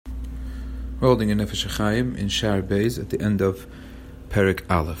We're holding in Nefesh HaChaim in Shaar at the end of Perek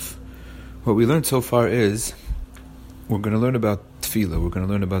Aleph. What we learned so far is we're going to learn about tefillah, we're going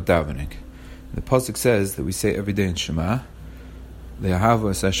to learn about davening. The pasuk says that we say every day in Shema, Le'ahavu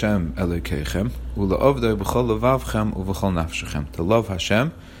es Hashem Elokeichem, u'la'avdoi b'chol levavchem u'v'chol nafshechem, to love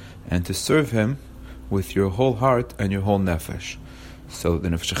Hashem and to serve Him with your whole heart and your whole nefesh. So the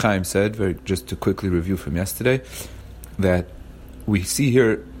Nefesh HaChaim said, just to quickly review from yesterday, that we see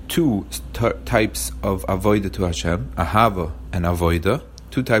here two types of avoida to Hashem, ahava and avoida,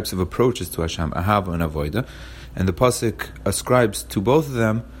 two types of approaches to Hashem, ahava and avoida, and the pasuk ascribes to both of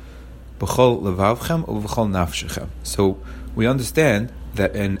them b'chol levavchem u b'chol nafshechem. So we understand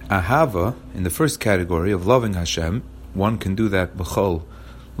that in ahava, in the first category of loving Hashem, one can do that b'chol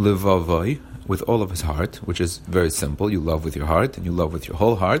levavai, with all of his heart, which is very simple. You love with your heart and you love with your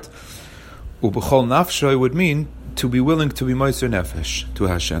whole heart. U'b'chol nafshay would mean to be willing to be moser nefesh to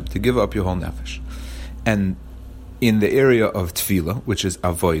Hashem, to give up your whole nefesh. And in the area of tefillah, which is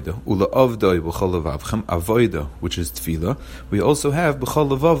avoida, ula'avdoi b'chol levavchem, avoida, which is tefillah, we also have b'chol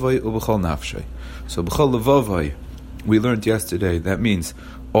levavai u'b'chol nafshay. So b'chol levavai, we learned yesterday, that means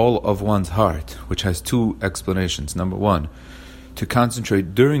all of one's heart, which has two explanations. Number one, to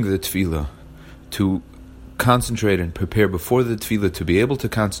concentrate during the tefillah, to concentrate and prepare before the tefillah to be able to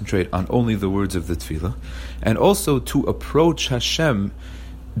concentrate on only the words of the tefillah, and also to approach Hashem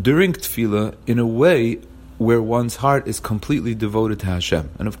during tefillah in a way where one's heart is completely devoted to Hashem.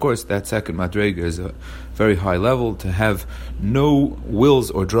 And of course, that second madrega is a very high level, to have no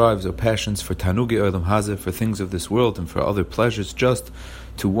wills or drives or passions for tanugi olam hazeh, for things of this world and for other pleasures, just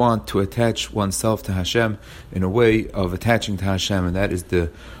to want to attach oneself to Hashem in a way of attaching to Hashem, and that is the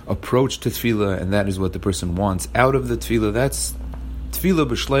approach to tefillah, and that is what the person wants out of the tefillah. That's tefillah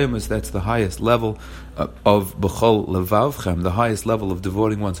b'shleimus, that's the highest level of b'chol levavchem, the highest level of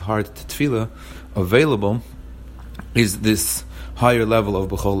devoting one's heart to tefillah available is this higher level of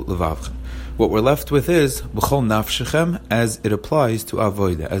b'chol levavchem. What we're left with is b'chol nafshechem as it applies to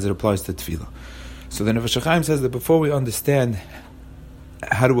avoida, as it applies to tefillah. So the Nefesh HaChaim says that before we understand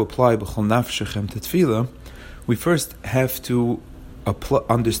how to apply b'chol nafshechem to tefillah, we first have to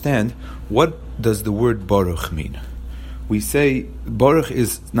understand what does the word baruch mean. We say baruch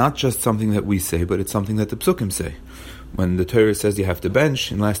is not just something that we say, but it's something that the psukim say. When the Torah says you have to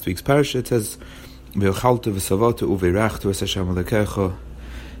bench, in last week's parasha it says v'yochaltu v'savatu u'veirachtu es Hashem alekecha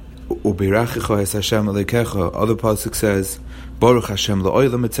u'beirachicha es Hashem alekecha. Other pasuk says baruch Hashem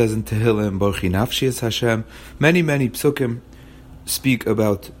la'olam, it says in Tehillim baruch nafshi es Hashem. Many psukim speak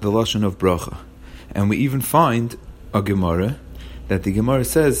about the lashon of bracha, and we even find a Gemara that the Gemara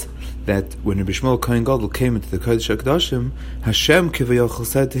says that when Rabbi Shmuel Kohen Gadol came into the Kodesh HaKadoshim, Hashem kivayachol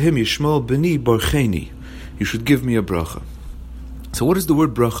said to him, Yishmuel b'ni barcheni, you should give me a bracha. So what does the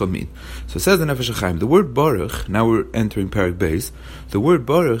word bracha mean? So it says in Nefesh HaChaim, the word baruch, now we're entering Perek Beis, the word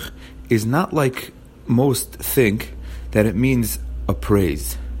baruch is not like most think that it means a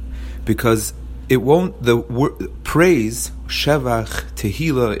praise, because it won't, the word praise, shevach,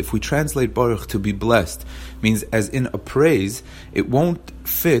 tehillah, if we translate baruch to be blessed, means as in a praise, it won't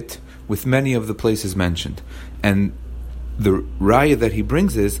fit with many of the places mentioned. And the raya that he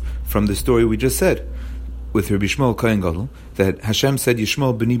brings is from the story we just said with Rabbi Shmuel Kohen Gadol, that Hashem said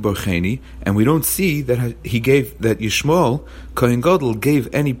Yishmuel b'ni barcheni, and we don't see that that Yishmuel Kohen Gadol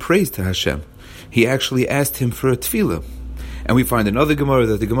gave any praise to Hashem. He actually asked him for a tefillah. And we find another Gemara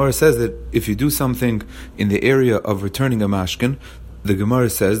that the Gemara says that if you do something in the area of returning a mashkin, the Gemara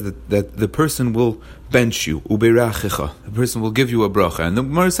says that the person will bench you, ubeirachicha, the person will give you a bracha. And the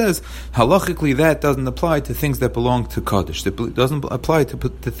Gemara says, halachically that doesn't apply to things that belong to Kaddish. It doesn't apply to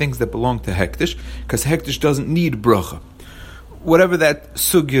things that belong to Hektish, because Hektish doesn't need bracha. Whatever that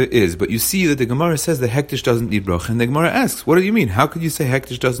sugya is, but you see that the Gemara says that Hektish doesn't need bracha, and the Gemara asks, what do you mean? How could you say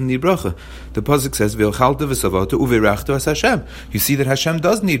Hektish doesn't need bracha? The pasuk says, "V'yochalta v'savata uveirachtu as Hashem." You see that Hashem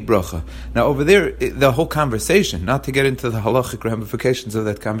does need bracha. Now over there, the whole conversation, not to get into the halachic ramifications of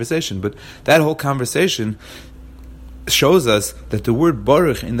that conversation, but that whole conversation shows us that the word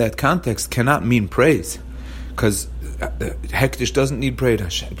baruch in that context cannot mean praise, because Hektish doesn't need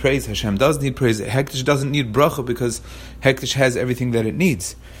praise. Hashem does need praise. Hektish doesn't need bracha because Hektish has everything that it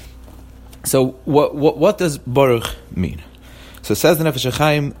needs. So what does baruch mean? So says the Nefesh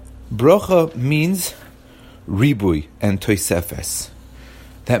HaChaim, bracha means ribui and toisefes.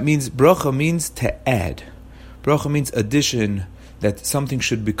 That means bracha means to add. Bracha means addition, that something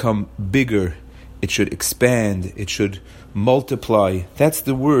should become bigger, it should expand, it should multiply. That's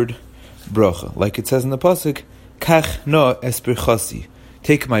the word bracha. Like it says in the pasuk, Kach no esper chasi.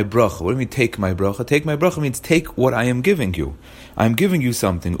 take my bracha. What do you mean take my bracha? Take my bracha means take what I am giving you. I am giving you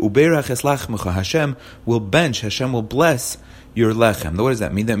something. Uberach es lachmecha. Hashem will bench, Hashem will bless your lechem. Now what does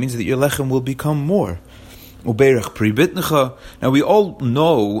that mean? That means that your lechem will become more. Uberach pribitnecha. Now we all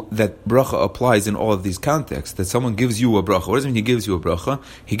know that bracha applies in all of these contexts, that someone gives you a bracha. What does it mean he gives you a bracha?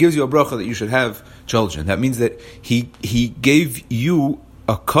 He gives you a bracha that you should have children. That means that he gave you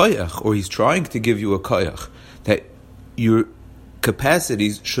a koyach, or he's trying to give you a koyach, that your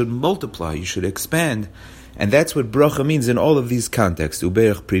capacities should multiply, you should expand. And that's what bracha means in all of these contexts.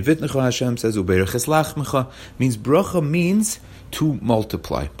 Uberach privitnecha, Hashem says, Uberach eslachmecha, means bracha means to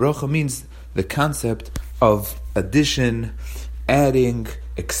multiply. Bracha means the concept of addition, adding,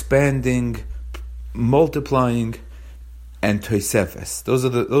 expanding, multiplying, and tosefes. Those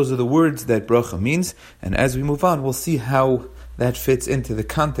are the words that bracha means. And as we move on, we'll see how that fits into the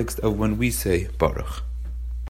context of when we say baruch.